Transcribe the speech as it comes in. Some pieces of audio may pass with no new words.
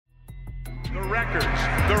records,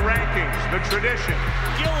 the rankings, the tradition.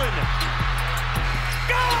 Gillen.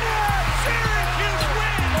 Got it! Syracuse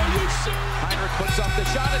wins! Are you serious? Heinrich puts up the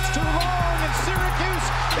shot. It's too long, and Syracuse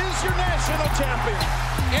is your national champion.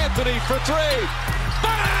 Anthony for three.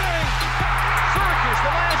 Bang! Syracuse,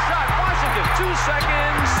 the last shot. Washington, 2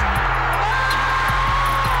 seconds. Oh!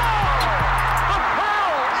 A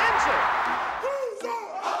foul ends it.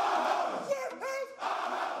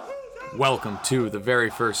 Welcome to the very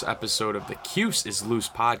first episode of the Cuse is Loose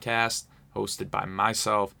podcast, hosted by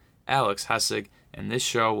myself, Alex Hessig, and this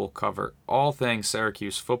show will cover all things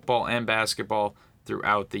Syracuse football and basketball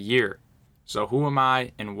throughout the year. So who am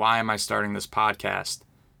I and why am I starting this podcast?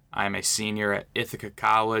 I am a senior at Ithaca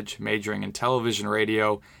College, majoring in television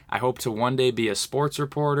radio. I hope to one day be a sports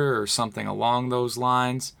reporter or something along those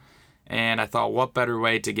lines. And I thought, what better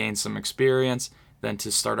way to gain some experience than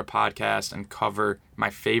to start a podcast and cover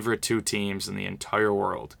my favorite two teams in the entire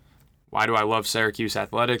world. Why do I love Syracuse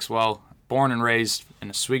athletics? Well, born and raised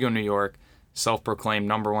in Oswego, New York, self-proclaimed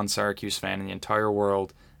number one Syracuse fan in the entire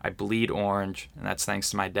world. I bleed orange, and that's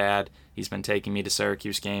thanks to my dad. He's been taking me to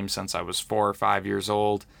Syracuse games since I was 4 or 5 years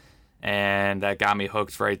old, and that got me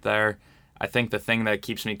hooked right there. I think the thing that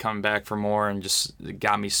keeps me coming back for more and just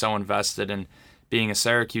got me so invested in being a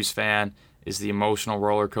Syracuse fan is the emotional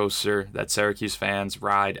roller coaster that Syracuse fans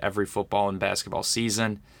ride every football and basketball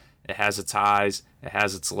season. It has its highs, it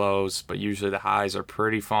has its lows, but usually the highs are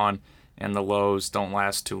pretty fun and the lows don't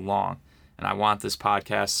last too long. And I want this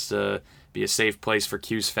podcast to be a safe place for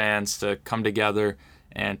Cuse fans to come together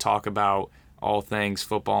and talk about all things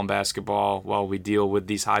football and basketball while we deal with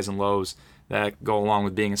these highs and lows that go along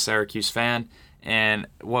with being a Syracuse fan. And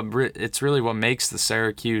it's really what makes the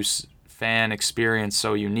Syracuse fan experience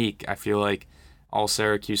so unique. I feel like all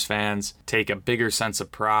Syracuse fans take a bigger sense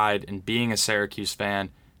of pride in being a Syracuse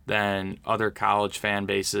fan than other college fan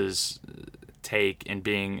bases take in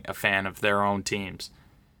being a fan of their own teams.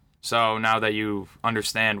 So now that you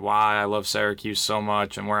understand why I love Syracuse so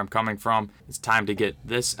much and where I'm coming from, it's time to get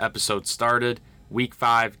this episode started. Week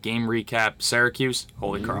 5 game recap, Syracuse,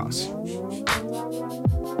 Holy Cross.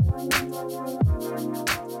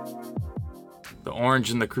 The Orange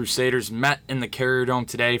and the Crusaders met in the Carrier Dome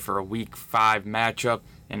today for a Week 5 matchup,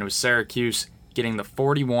 and it was Syracuse getting the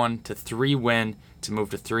 41-3 win to move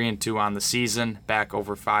to 3-2 on the season, back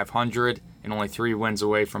over 500, and only 3 wins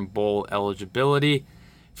away from bowl eligibility.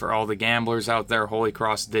 For all the gamblers out there, Holy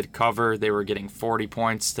Cross did cover. They were getting 40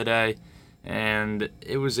 points today, and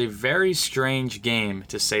it was a very strange game,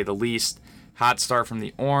 to say the least. Hot start from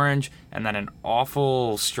the Orange, and then an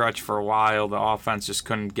awful stretch for a while. The offense just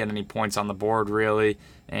couldn't get any points on the board, really,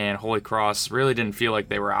 and Holy Cross really didn't feel like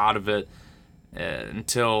they were out of it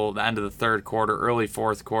until the end of the third quarter. Early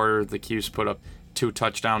fourth quarter, the Cuse put up 2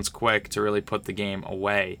 touchdowns quick to really put the game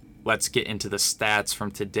away. Let's get into the stats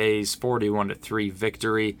from today's 41-3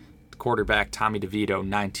 victory. Quarterback Tommy DeVito,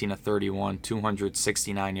 19-31,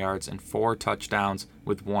 269 yards, and 4 touchdowns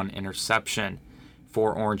with 1 interception.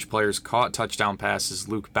 4 Orange players caught touchdown passes.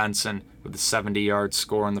 Luke Benson with a 70-yard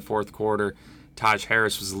score in the fourth quarter. Taj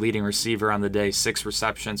Harris was the leading receiver on the day, 6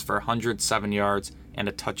 receptions for 107 yards and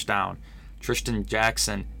a touchdown. Tristan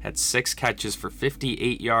Jackson had 6 catches for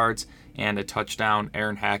 58 yards and a touchdown.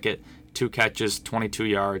 Aaron Hackett, 2 catches, 22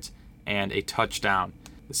 yards, and a touchdown.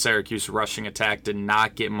 The Syracuse rushing attack did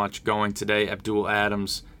not get much going today. Abdul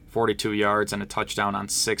Adams, 42 yards and a touchdown on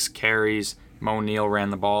 6 carries. Mo Neal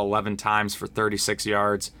ran the ball 11 times for 36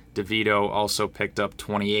 yards. DeVito also picked up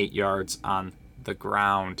 28 yards on the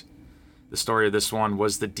ground. The story of this one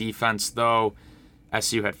was the defense, though.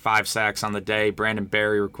 SU had 5 sacks on the day. Brandon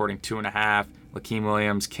Berry recording 2.5. Lakeem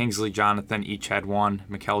Williams, Kingsley Jonathan each had 1.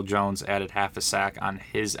 Mikel Jones added half a sack on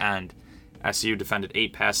his end. SU defended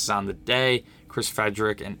 8 passes on the day. Chris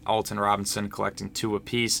Frederick and Alton Robinson collecting 2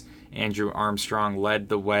 apiece. Andrew Armstrong led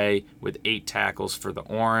the way with 8 tackles for the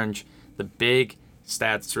Orange. The big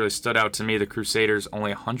stats really stood out to me. The Crusaders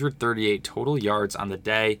only 138 total yards on the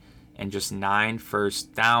day and just 9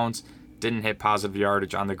 first downs. Didn't hit positive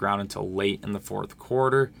yardage on the ground until late in the fourth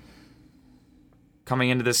quarter. Coming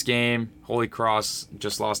into this game, Holy Cross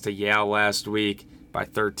just lost to Yale last week by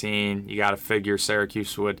 13. You got to figure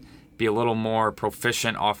Syracuse would be a little more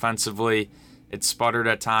proficient offensively. It sputtered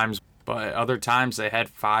at times, but other times they had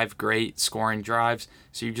 5 great scoring drives.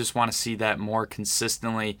 So you just want to see that more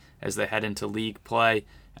consistently as they head into league play.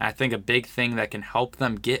 And I think a big thing that can help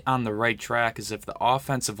them get on the right track is if the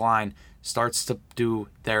offensive line starts to do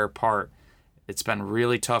their part. It's been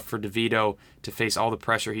really tough for DeVito to face all the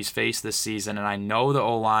pressure he's faced this season, and I know the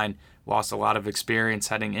O-line lost a lot of experience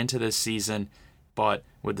heading into this season, but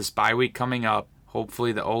with this bye week coming up,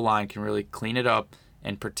 hopefully the O-line can really clean it up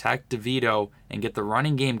and protect DeVito and get the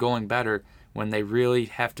running game going better when they really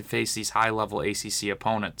have to face these high-level ACC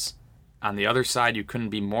opponents. On the other side, you couldn't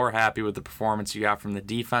be more happy with the performance you got from the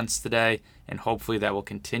defense today, and hopefully that will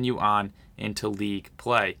continue on into league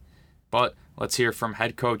play. But let's hear from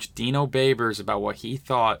head coach Dino Babers about what he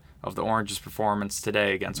thought of the Orange's performance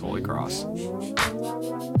today against Holy Cross.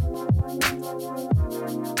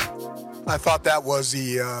 I thought that was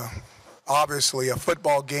obviously a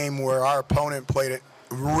football game where our opponent played it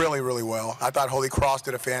really, really well. I thought Holy Cross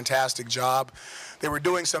did a fantastic job. They were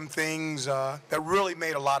doing some things that really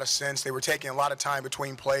made a lot of sense. They were taking a lot of time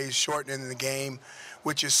between plays, shortening the game,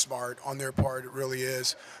 which is smart on their part. It really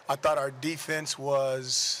is. I thought our defense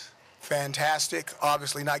was fantastic.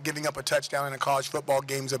 Obviously, not giving up a touchdown in a college football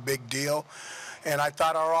game is a big deal. And I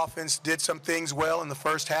thought our offense did some things well in the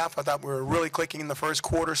first half. I thought we were really clicking in the first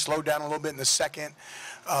quarter, slowed down a little bit in the second.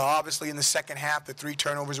 Obviously, in the second half, the 3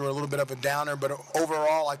 turnovers were a little bit of a downer. But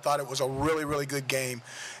overall, I thought it was a really, really good game.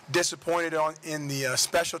 Disappointed in the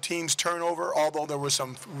special teams turnover, although there were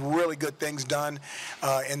some really good things done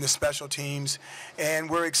in the special teams. And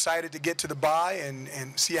we're excited to get to the bye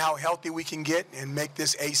and see how healthy we can get and make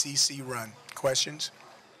this ACC run. Questions?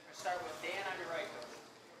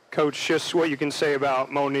 Coach, just what you can say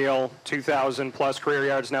about Mo Neal, 2,000-plus career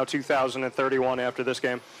yards, now 2,031 after this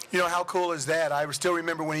game. You know, how cool is that? I still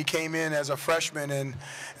remember when he came in as a freshman and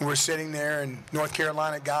we're sitting there, and North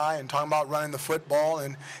Carolina guy, and talking about running the football,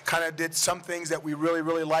 and kind of did some things that we really,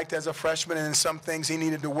 really liked as a freshman, and some things he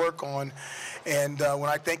needed to work on. And when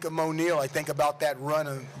I think of Mo Neal, I think about that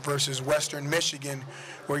run versus Western Michigan,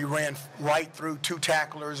 where he ran right through 2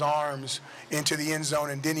 tacklers' arms into the end zone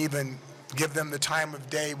and didn't even give them the time of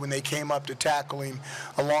day when they came up to tackle him,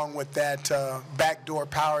 along with that backdoor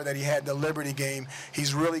power that he had the Liberty game.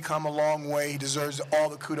 He's really come a long way. He deserves all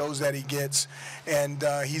the kudos that he gets. And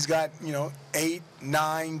he's got, 8,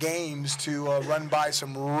 9 games to run by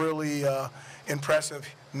some really impressive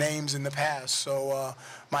names in the past. So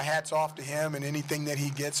my hat's off to him, and anything that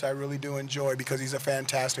he gets I really do enjoy because he's a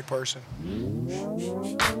fantastic person.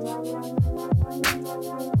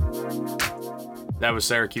 That was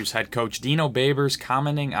Syracuse head coach Dino Babers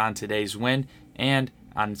commenting on today's win and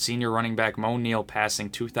on senior running back Mo Neal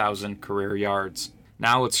passing 2,000 career yards.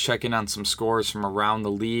 Now let's check in on some scores from around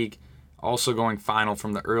the league. Also going final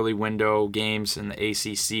from the early window games in the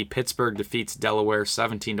ACC, Pittsburgh defeats Delaware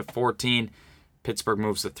 17-14. Pittsburgh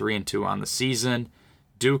moves to 3-2 on the season.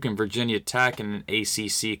 Duke and Virginia Tech in an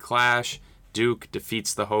ACC clash. Duke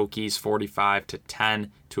defeats the Hokies 45-10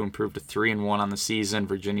 to improve to 3-1 on the season.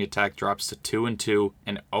 Virginia Tech drops to 2-2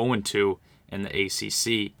 and 0-2 in the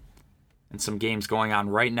ACC. And some games going on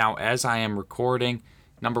right now as I am recording.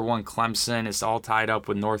 Number 1 Clemson is all tied up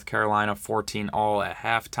with North Carolina 14-all at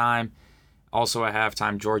halftime. Also at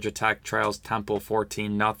halftime, Georgia Tech trails Temple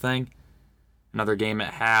 14-0. Another game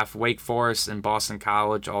at half, Wake Forest and Boston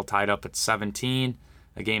College all tied up at 17.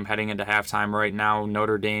 A game heading into halftime right now,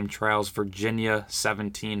 Notre Dame trails Virginia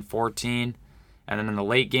 17-14. And then in the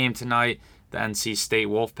late game tonight, the NC State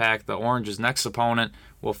Wolfpack, the Orange's next opponent,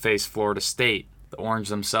 will face Florida State. The Orange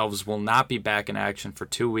themselves will not be back in action for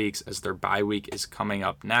 2 weeks as their bye week is coming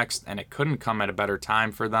up next, and it couldn't come at a better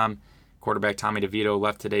time for them. Quarterback Tommy DeVito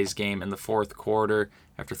left today's game in the fourth quarter.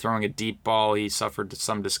 After throwing a deep ball, he suffered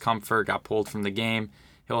some discomfort, got pulled from the game.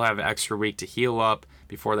 He'll have an extra week to heal up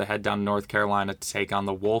before they head down to North Carolina to take on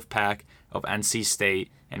the Wolfpack of NC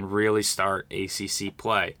State and really start ACC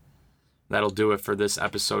play. That'll do it for this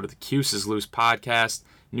episode of the Cuse is Loose podcast.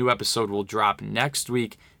 New episode will drop next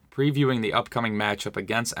week, previewing the upcoming matchup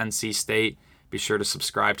against NC State. Be sure to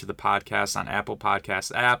subscribe to the podcast on Apple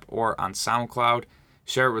Podcasts app or on SoundCloud.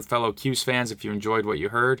 Share it with fellow Cuse fans if you enjoyed what you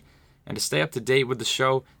heard. And to stay up to date with the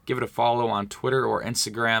show, give it a follow on Twitter or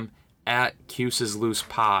Instagram at Cuse is Loose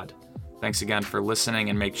Pod. Thanks again for listening,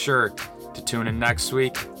 and make sure to tune in next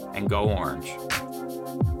week and go Orange.